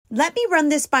"Let me run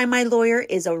this by my lawyer"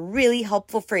 is a really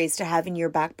helpful phrase to have in your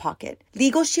back pocket.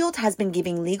 Legal Shield has been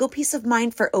giving legal peace of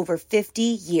mind for over 50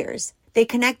 years. They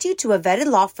connect you to a vetted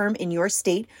law firm in your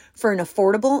state for an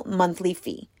affordable monthly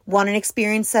fee. Want an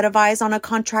experienced set of eyes on a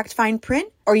contract fine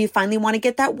print? Or you finally want to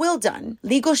get that will done?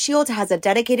 Legal Shield has a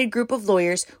dedicated group of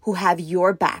lawyers who have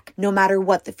your back, no matter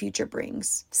what the future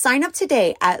brings. Sign up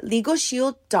today at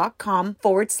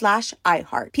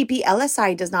LegalShield.com/iHeart.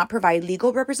 PPLSI does not provide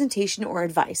legal representation or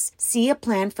advice. See a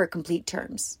plan for complete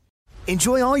terms.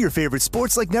 Enjoy all your favorite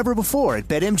sports like never before at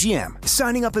BetMGM.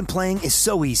 Signing up and playing is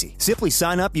so easy. Simply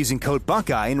sign up using code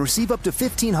Buckeye and receive up to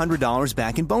 $1,500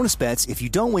 back in bonus bets if you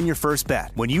don't win your first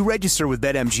bet. When you register with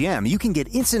BetMGM, you can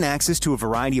get instant access to a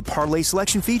variety of parlay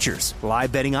selection features,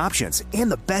 live betting options,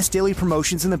 and the best daily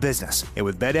promotions in the business. And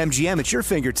with BetMGM at your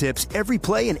fingertips, every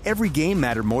play and every game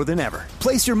matter more than ever.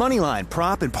 Place your moneyline,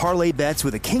 prop, and parlay bets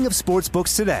with the king of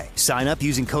sportsbooks today. Sign up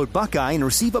using code Buckeye and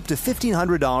receive up to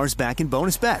 $1,500 back in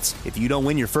bonus bets if you don't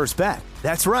win your first bet.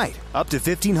 That's right, up to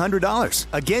 $1,500.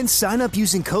 Again, sign up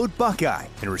using code Buckeye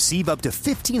and receive up to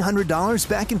 $1,500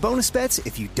 back in bonus bets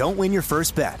if you don't win your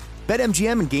first bet.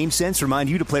 BetMGM and GameSense remind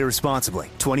you to play responsibly.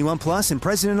 21 plus and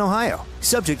present in Ohio.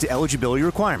 Subject to eligibility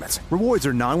requirements. Rewards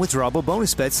are non-withdrawable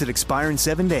bonus bets that expire in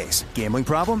 7 days. Gambling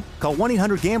problem? Call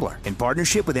 1-800-GAMBLER in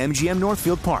partnership with MGM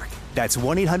Northfield Park. That's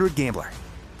 1-800-GAMBLER.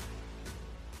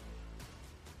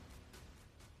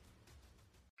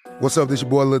 What's up, this your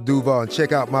boy Lil Duval, and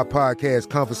check out my podcast,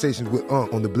 Conversations with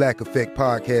Unc, on the Black Effect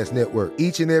Podcast Network.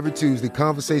 Each and every Tuesday,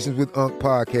 Conversations with Unc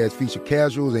podcast feature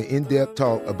casual and in-depth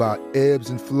talk about ebbs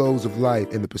and flows of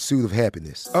life and the pursuit of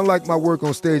happiness. Unlike my work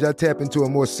on stage, I tap into a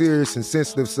more serious and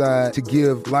sensitive side to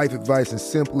give life advice and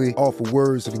simply offer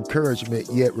words of encouragement,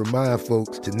 yet remind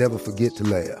folks to never forget to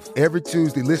laugh. Every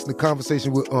Tuesday, listen to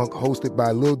Conversation with Unc, hosted by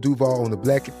Lil Duval on the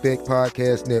Black Effect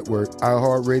Podcast Network,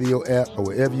 iHeartRadio app, or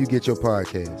wherever you get your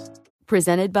podcasts.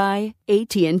 Presented by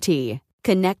AT&T.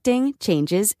 Connecting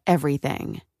changes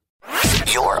everything.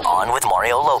 You're on with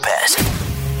Mario Lopez.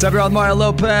 What's up, y'all? Mario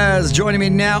Lopez joining me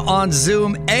now on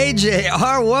Zoom.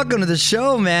 AJR, welcome to the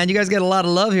show, man. You guys get a lot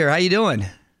of love here. How you doing?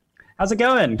 How's it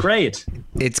going? Great.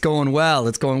 It's going well.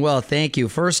 It's going well. Thank you.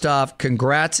 First off,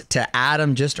 congrats to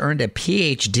Adam. Just earned a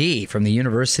PhD from the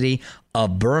University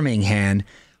of Birmingham.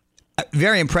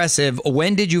 Very impressive.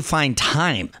 When did you find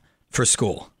time for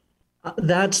school?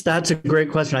 That's a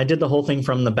great question. I did the whole thing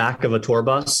from the back of a tour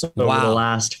bus over the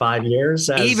last 5 years.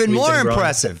 Even more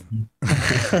impressive.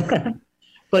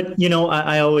 But, you know,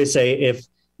 I always say if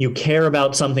you care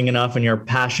about something enough and you're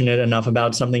passionate enough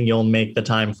about something, you'll make the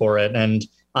time for it. And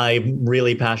I'm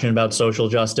really passionate about social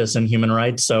justice and human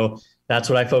rights. So that's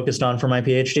what I focused on for my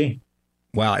PhD.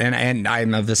 Wow. And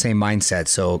I'm of the same mindset.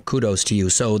 So kudos to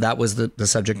you. So that was the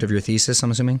subject of your thesis,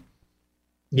 I'm assuming?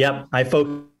 Yep. I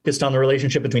focused on the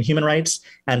relationship between human rights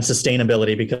and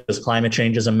sustainability because climate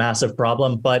change is a massive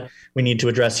problem, but we need to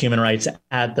address human rights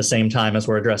at the same time as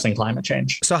we're addressing climate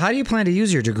change. So how do you plan to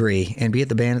use your degree and be at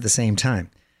the band at the same time?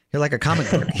 You're like a comic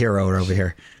book hero over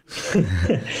here.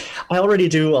 I already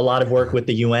do a lot of work with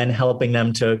the UN, helping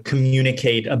them to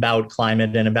communicate about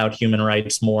climate and about human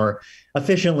rights more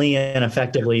efficiently and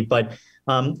effectively. But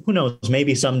who knows,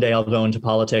 maybe someday I'll go into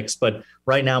politics. But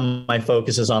right now my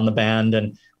focus is on the band,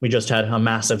 and we just had a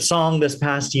massive song this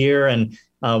past year, and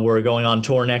we're going on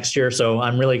tour next year. So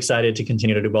I'm really excited to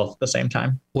continue to do both at the same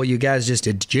time. Well, you guys just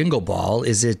did Jingle Ball.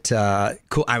 Is it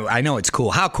cool? I know it's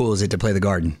cool. How cool is it to play the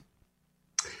Garden?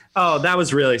 Oh, that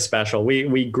was really special.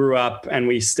 We grew up and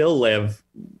we still live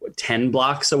 10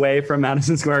 blocks away from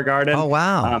Madison Square Garden. Oh,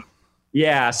 wow.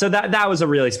 Yeah, so that was a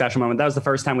really special moment. That was the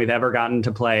first time we've ever gotten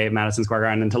to play Madison Square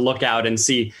Garden, and to look out and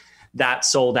see that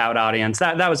sold out audience.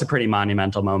 That was a pretty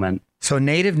monumental moment. So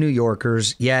native New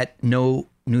Yorkers, yet no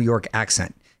New York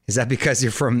accent. Is that because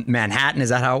you're from Manhattan? Is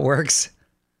that how it works?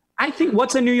 I think,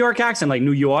 what's a New York accent? Like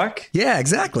New York? Yeah,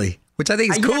 exactly. Which I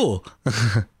think is cool.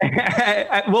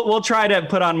 We'll try to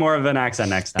put on more of an accent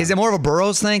next time. Is it more of a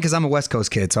boroughs thing? Because I'm a West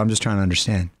Coast kid, so I'm just trying to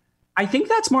understand. I think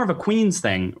that's more of a Queens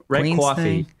thing, right? Queens Coffee.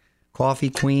 Thing? Coffee,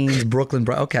 Queens, Brooklyn.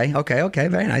 Okay.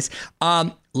 Very nice.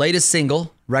 Latest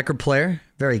single, Record Player.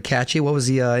 Very catchy. What was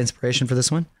the inspiration for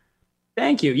this one?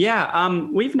 Thank you. Yeah.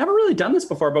 We've never really done this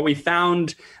before, but we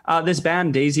found this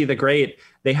band, Daisy the Great.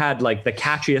 They had like the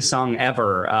catchiest song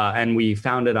ever. And we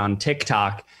found it on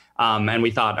TikTok. And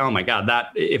we thought, oh my God,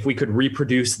 that if we could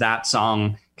reproduce that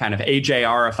song, kind of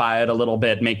AJR-ify it a little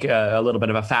bit, make a little bit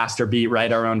of a faster beat,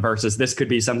 write our own verses, this could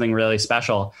be something really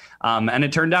special. And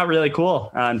it turned out really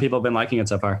cool. And people have been liking it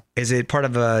so far. Is it part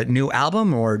of a new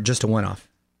album or just a one-off?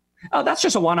 Oh, that's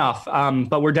just a one-off.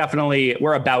 But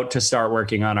we're about to start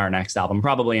working on our next album,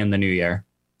 probably in the new year.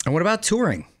 And what about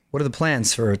touring? What are the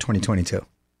plans for 2022?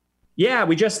 Yeah,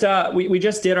 we just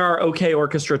did our OK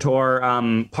Orchestra tour,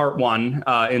 part 1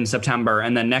 in September,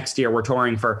 and then next year we're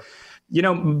touring for,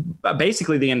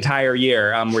 basically the entire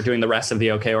year. We're doing the rest of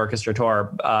the OK Orchestra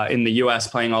tour in the U.S.,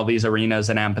 playing all these arenas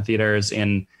and amphitheaters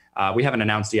in. We haven't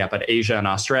announced yet, but Asia and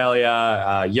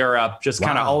Australia, Europe, just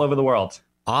kind of all over the world.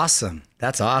 Awesome.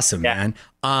 That's awesome, man.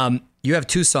 You have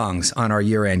 2 songs on our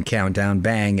year-end countdown,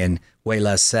 Bang and Way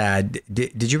Less Sad.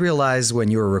 Did you realize when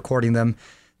you were recording them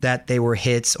that they were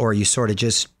hits, or you sort of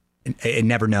just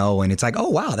never know and it's like, oh,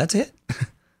 wow, that's it?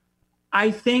 I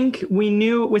think we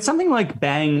knew with something like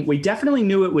Bang, we definitely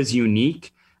knew it was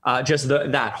unique. Just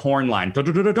that horn line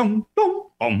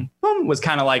was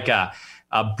kind of like a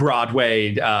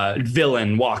Broadway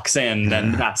villain walks in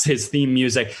and that's his theme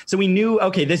music. So we knew,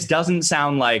 okay, this doesn't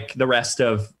sound like the rest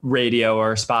of radio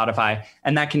or Spotify.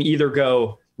 And that can either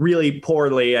go really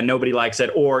poorly and nobody likes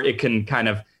it, or it can kind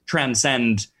of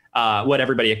transcend what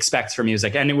everybody expects for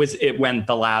music. And it went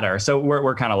the latter. So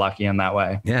we're kind of lucky in that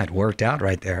way. Yeah, it worked out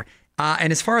right there.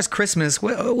 And as far as Christmas,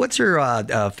 what's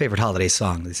your favorite holiday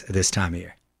song this time of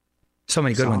year? So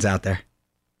many good ones out there.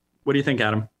 What do you think,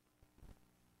 Adam?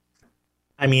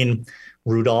 I mean,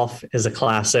 Rudolph is a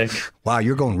classic. Wow,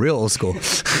 you're going real old school.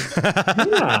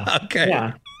 Yeah. Okay.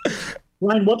 Yeah.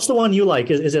 Ryan, what's the one you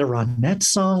like? Is it a Ronette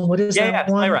song? What is that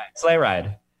one? Sleigh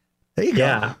Ride. There you go.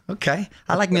 Yeah. Okay.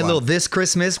 I like me a little This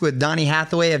Christmas with Donny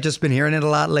Hathaway. I've just been hearing it a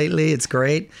lot lately. It's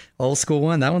great. Old school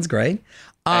one. That one's great.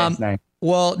 Nice.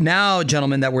 Well, now,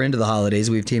 gentlemen, that we're into the holidays,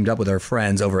 we've teamed up with our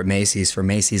friends over at Macy's for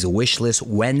Macy's Wishlist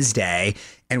Wednesday.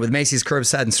 And with Macy's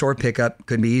curbside and store pickup,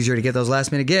 couldn't be easier to get those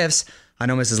last minute gifts. I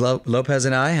know Mrs. Lopez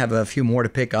and I have a few more to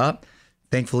pick up.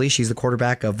 Thankfully, she's the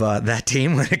quarterback of that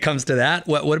team when it comes to that.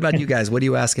 What about you guys? What are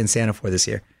you asking Santa for this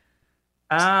year?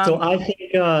 So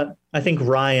I think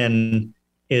Ryan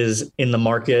is in the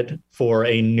market for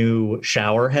a new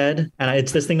shower head. And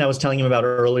it's this thing that I was telling him about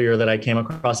earlier that I came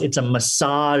across. It's a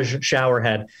massage shower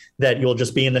head that you'll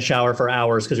just be in the shower for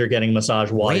hours because you're getting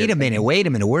massage water. Wait a minute.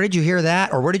 Where did you hear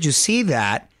that? Or where did you see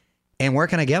that? And where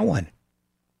can I get one?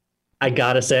 I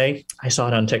gotta say, I saw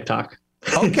it on TikTok.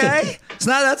 Okay.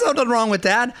 That's nothing wrong with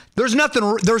that. There's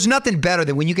nothing better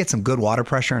than when you get some good water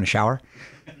pressure in a shower.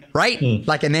 Right?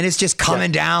 Like, and then it's just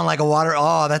coming down like a water.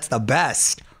 Oh, that's the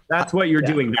best. That's what you're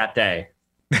doing that day.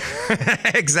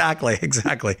 Exactly.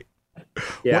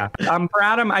 Yeah. For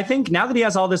Adam, I think now that he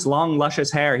has all this long,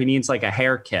 luscious hair, he needs like a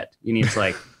hair kit. He needs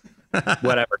like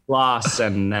whatever gloss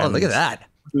and oh, look at that!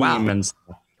 Wow,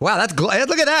 wow,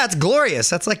 look at that! It's glorious.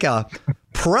 That's like a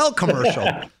Perel commercial.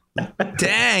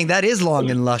 Dang, that is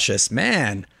long and luscious,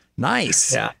 man.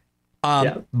 Nice. Yeah.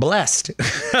 Blessed.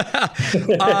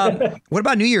 What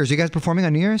about New Year's? Are you guys performing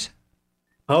on New Year's?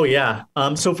 Oh, yeah.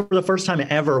 So for the first time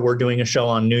ever, we're doing a show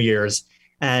on New Year's.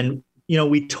 And,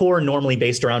 we tour normally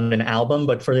based around an album.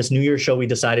 But for this New Year's show, we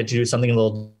decided to do something a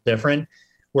little different.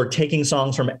 We're taking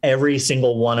songs from every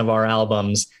single one of our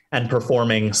albums and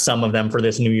performing some of them for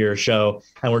this New Year's show.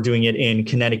 And we're doing it in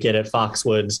Connecticut at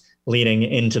Foxwoods leading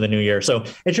into the new year. So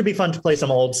it should be fun to play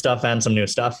some old stuff and some new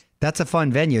stuff. That's a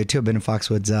fun venue too. I've been in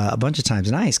Foxwoods a bunch of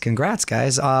times. Nice. Congrats,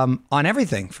 guys. On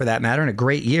everything for that matter, and a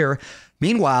great year.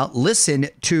 Meanwhile, listen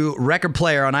to Record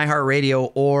Player on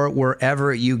iHeartRadio or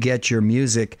wherever you get your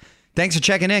music. Thanks for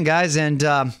checking in, guys, and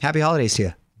happy holidays to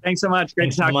you. Thanks so much.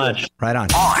 Great to talk to you. Right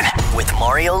on. On with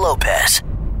Mario Lopez.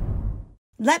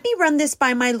 Let me run this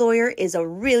by my lawyer is a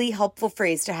really helpful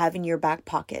phrase to have in your back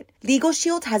pocket. Legal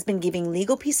Shield has been giving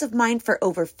legal peace of mind for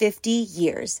over 50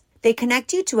 years. They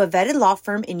connect you to a vetted law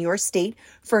firm in your state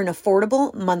for an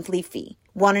affordable monthly fee.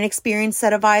 Want an experienced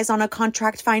set of eyes on a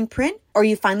contract fine print? Or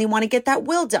you finally want to get that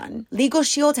will done? Legal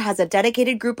Shield has a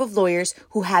dedicated group of lawyers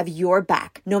who have your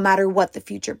back, no matter what the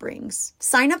future brings.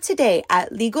 Sign up today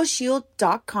at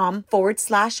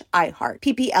LegalShield.com/iHeart.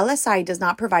 PPLSI does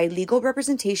not provide legal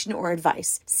representation or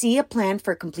advice. See a plan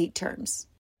for complete terms.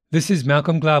 This is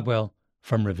Malcolm Gladwell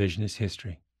from Revisionist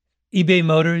History. eBay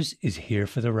Motors is here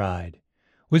for the ride.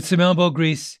 With some elbow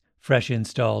grease, fresh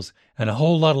installs, and a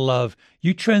whole lot of love,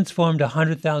 you transformed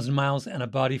 100,000 miles and a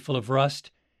body full of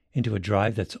rust into a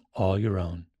drive that's all your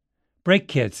own. Brake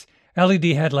kits, LED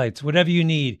headlights, whatever you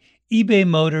need, eBay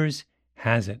Motors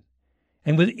has it.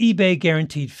 And with eBay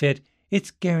Guaranteed Fit,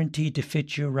 it's guaranteed to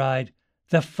fit your ride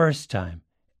the first time,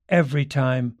 every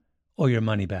time, or your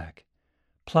money back.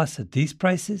 Plus, at these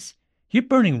prices, you're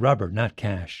burning rubber, not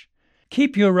cash.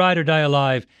 Keep your ride or die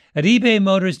alive at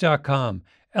ebaymotors.com.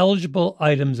 Eligible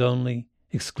items only.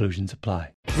 Exclusions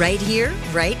apply. Right here,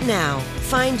 right now.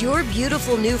 Find your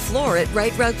beautiful new floor at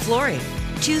Right Rug Flooring.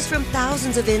 Choose from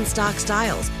thousands of in-stock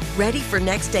styles, ready for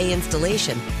next day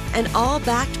installation, and all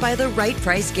backed by the right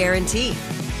price guarantee.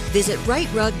 Visit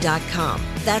rightrug.com.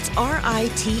 That's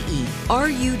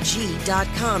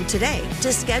RITERUG.com today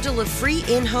to schedule a free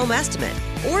in-home estimate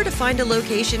or to find a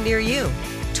location near you.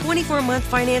 24-month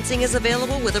financing is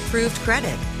available with approved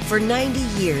credit. For 90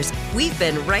 years, we've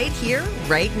been right here,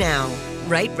 right now.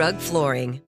 Right Rug Flooring.